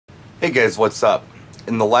Hey guys, what's up?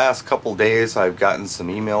 In the last couple days I've gotten some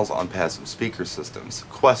emails on passive speaker systems.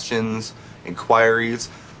 Questions, inquiries.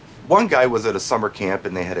 One guy was at a summer camp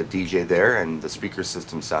and they had a DJ there and the speaker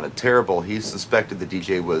system sounded terrible. He suspected the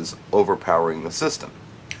DJ was overpowering the system.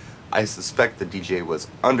 I suspect the DJ was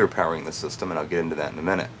underpowering the system, and I'll get into that in a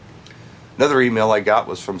minute. Another email I got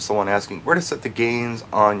was from someone asking where to set the gains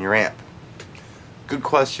on your amp. Good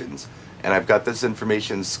questions. And I've got this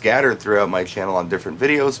information scattered throughout my channel on different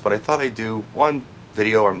videos, but I thought I'd do one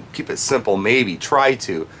video and keep it simple, maybe, try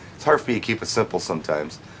to. It's hard for me to keep it simple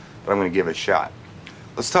sometimes, but I'm going to give it a shot.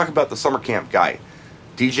 Let's talk about the summer camp guy.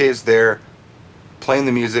 DJ is there, playing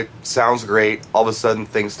the music, sounds great, all of a sudden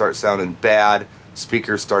things start sounding bad,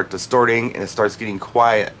 speakers start distorting, and it starts getting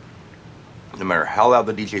quiet. No matter how loud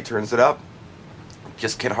the DJ turns it up,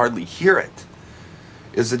 just can hardly hear it.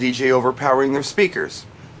 Is the DJ overpowering their speakers?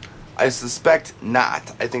 I suspect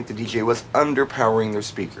not. I think the DJ was underpowering their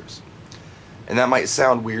speakers. And that might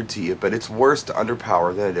sound weird to you, but it's worse to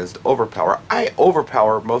underpower than it is to overpower. I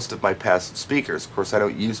overpower most of my passive speakers. Of course, I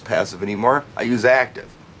don't use passive anymore. I use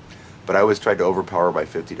active. But I always try to overpower by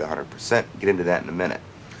 50 to 100%. Get into that in a minute.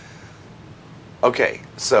 Okay,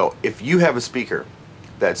 so if you have a speaker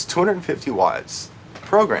that's 250 watts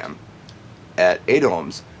program at 8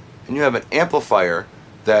 ohms, and you have an amplifier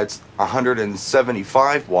that's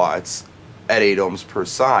 175 watts at 8 ohms per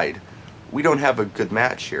side, we don't have a good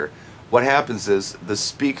match here. What happens is the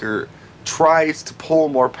speaker tries to pull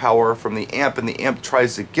more power from the amp, and the amp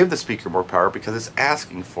tries to give the speaker more power because it's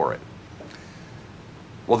asking for it.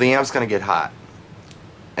 Well, the amp's going to get hot,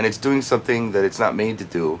 and it's doing something that it's not made to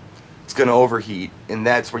do. It's going to overheat, and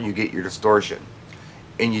that's where you get your distortion.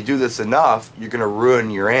 And you do this enough, you're going to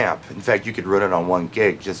ruin your amp. In fact, you could run it on 1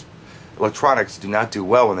 gig. Just electronics do not do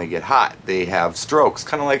well when they get hot. They have strokes,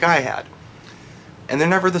 kind of like I had. And they're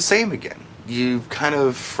never the same again. You've kind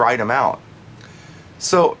of fried them out.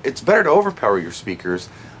 So it's better to overpower your speakers,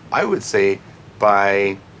 I would say,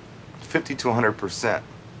 by 50 to 100%.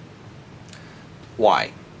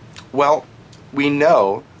 Why? Well, we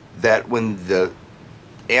know that when the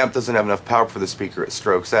amp doesn't have enough power for the speaker, it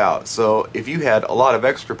strokes out. So if you had a lot of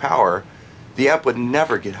extra power, the amp would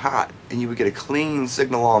never get hot and you would get a clean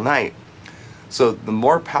signal all night. So the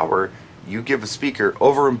more power you give a speaker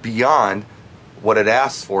over and beyond what it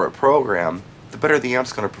asks for at program, the better the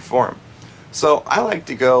amp's going to perform. So I like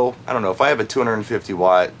to go, I don't know, if I have a 250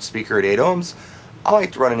 watt speaker at 8 ohms, I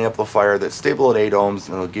like to run an amplifier that's stable at 8 ohms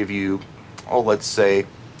and it'll give you, oh, let's say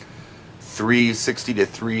 360 to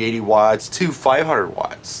 380 watts to 500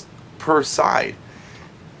 watts per side.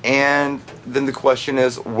 And then the question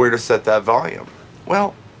is where to set that volume.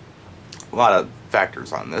 Well, a lot of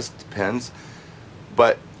factors on this, depends.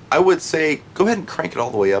 But I would say go ahead and crank it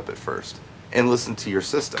all the way up at first and listen to your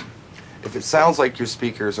system. If it sounds like your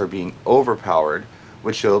speakers are being overpowered,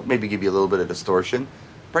 which will maybe give you a little bit of distortion,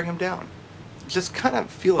 bring them down. Just kind of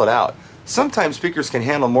feel it out. Sometimes speakers can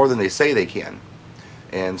handle more than they say they can.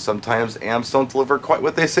 And sometimes amps don't deliver quite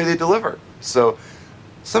what they say they deliver. So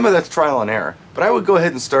some of that's trial and error. But I would go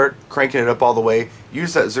ahead and start cranking it up all the way.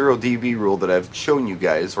 Use that 0 dB rule that I've shown you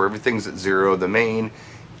guys, where everything's at 0, the main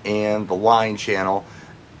and the line channel,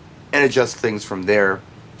 and adjust things from there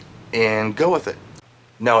and go with it.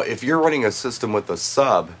 Now, if you're running a system with a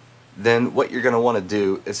sub, then what you're going to want to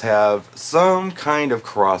do is have some kind of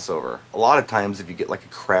crossover. A lot of times if you get like a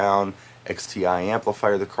Crown XTI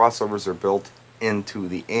amplifier, the crossovers are built into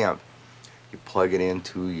the amp. You plug it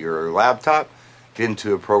into your laptop, get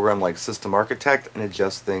into a program like System Architect, and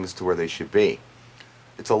adjust things to where they should be.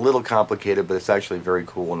 It's a little complicated, but it's actually very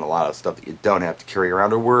cool and a lot of stuff that you don't have to carry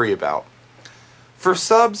around or worry about. For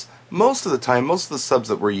subs, most of the time, most of the subs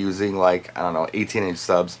that we're using, like, I don't know, 18-inch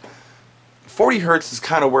subs, 40 hertz is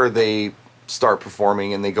kind of where they start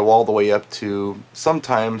performing, and they go all the way up to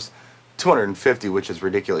sometimes 250, which is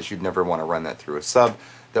ridiculous. You'd never want to run that through a sub.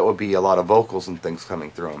 That would be a lot of vocals and things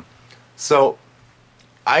coming through them. So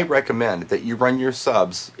I recommend that you run your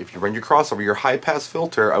subs, if you run your crossover, your high pass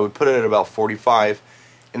filter, I would put it at about 45,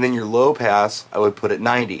 and then your low pass, I would put at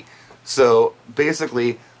 90. So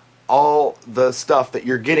basically, all the stuff that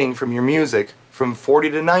you're getting from your music from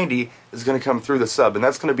 40 to 90 is going to come through the sub, and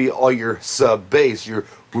that's going to be all your sub bass, your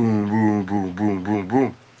boom, boom, boom, boom, boom,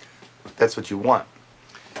 boom. That's what you want.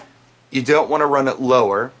 You don't want to run it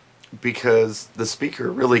lower, because the speaker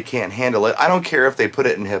really can't handle it. I don't care if they put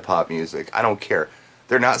it in hip-hop music. I don't care.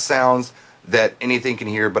 They're not sounds that anything can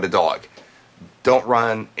hear but a dog. Don't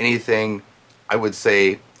run anything, I would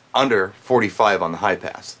say, under 45 on the high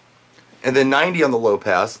pass. And then 90 on the low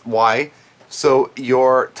pass. Why? So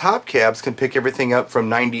your top cabs can pick everything up from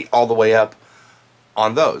 90 all the way up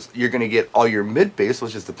on those. You're going to get all your mid bass,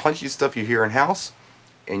 which is the punchy stuff you hear in house,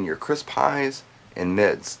 and your crisp highs and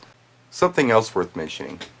mids. Something else worth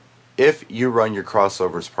mentioning: if you run your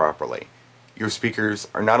crossovers properly, your speakers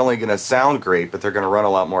are not only going to sound great, but they're going to run a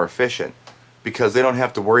lot more efficient, because they don't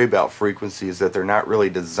have to worry about frequencies that they're not really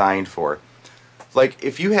designed for. Like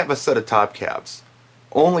if you have a set of top cabs,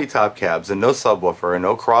 only top cabs, and no subwoofer and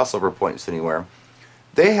no crossover points anywhere,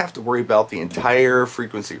 they have to worry about the entire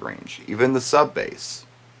frequency range, even the sub bass.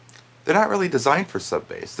 They're not really designed for sub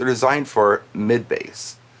bass. They're designed for mid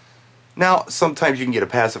bass. Now, sometimes you can get a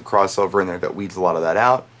passive crossover in there that weeds a lot of that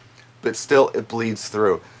out, but still it bleeds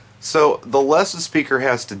through. So the less the speaker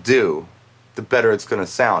has to do, the better it's going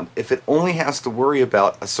to sound. If it only has to worry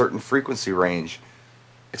about a certain frequency range,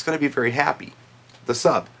 it's going to be very happy. The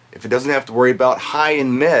sub, if it doesn't have to worry about high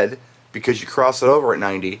and mid because you cross it over at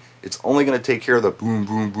 90, it's only going to take care of the boom,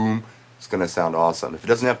 boom, boom. It's going to sound awesome. If it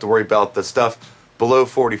doesn't have to worry about the stuff below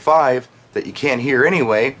 45 that you can't hear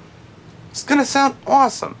anyway, it's going to sound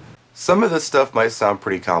awesome. Some of this stuff might sound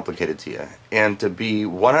pretty complicated to you, and to be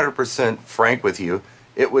 100% frank with you,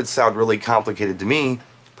 it would sound really complicated to me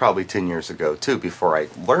probably 10 years ago too, before I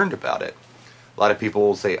learned about it. A lot of people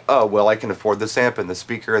will say, oh, well, I can afford this amp and the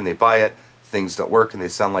speaker, and they buy it, things don't work and they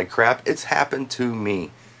sound like crap. It's happened to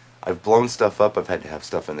me. I've blown stuff up. I've had to have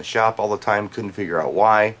stuff in the shop all the time. Couldn't figure out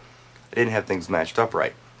why. I didn't have things matched up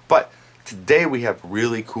right. But today we have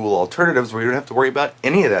really cool alternatives where you don't have to worry about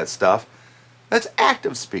any of that stuff. That's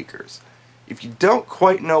active speakers. If you don't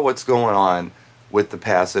quite know what's going on with the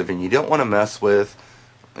passive and you don't want to mess with,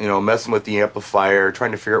 messing with the amplifier,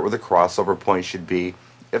 trying to figure out where the crossover point should be,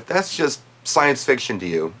 if that's just science fiction to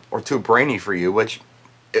you or too brainy for you, which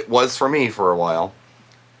it was for me for a while,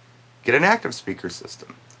 get an active speaker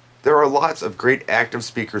system. There are lots of great active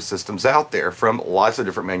speaker systems out there from lots of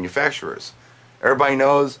different manufacturers. Everybody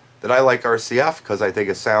knows that I like RCF because I think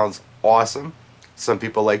it sounds awesome. Some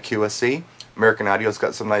people like QSC. American Audio's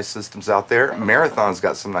got some nice systems out there. Marathon's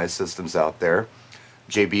got some nice systems out there.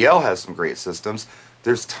 JBL has some great systems.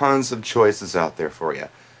 There's tons of choices out there for you.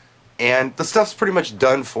 And the stuff's pretty much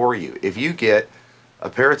done for you. If you get a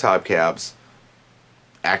pair of top cabs,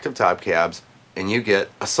 active top cabs, and you get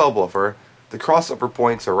a subwoofer, the crossover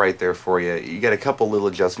points are right there for you. You get a couple little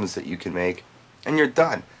adjustments that you can make, and you're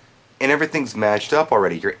done. And everything's matched up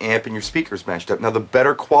already. Your amp and your speakers matched up. Now, the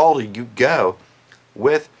better quality you go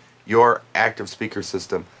with your active speaker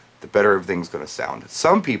system, the better everything's going to sound.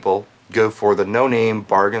 Some people go for the no-name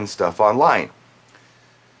bargain stuff online.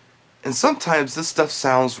 And sometimes this stuff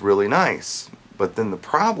sounds really nice, but then the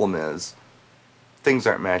problem is things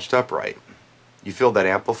aren't matched up right. You fill that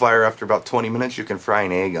amplifier after about 20 minutes, you can fry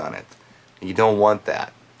an egg on it. You don't want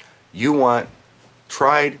that. You want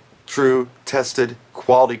tried, true, tested,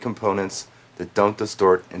 quality components that don't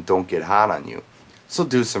distort and don't get hot on you. So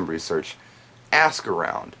do some research. Ask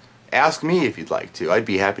around. Ask me if you'd like to. I'd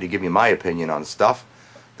be happy to give you my opinion on stuff.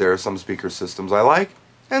 There are some speaker systems I like,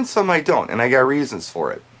 and some I don't, and I got reasons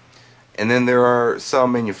for it. And then there are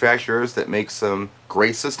some manufacturers that make some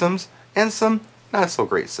great systems, and some not so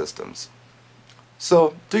great systems.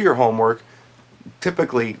 So do your homework.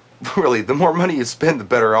 Typically, really, the more money you spend, the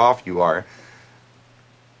better off you are.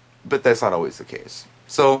 But that's not always the case.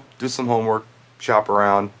 So do some homework, shop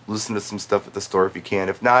around, listen to some stuff at the store if you can.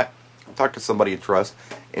 If not, talk to somebody you trust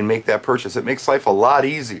and make that purchase. It makes life a lot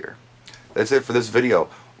easier. That's it for this video.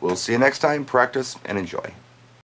 We'll see you next time. Practice and enjoy.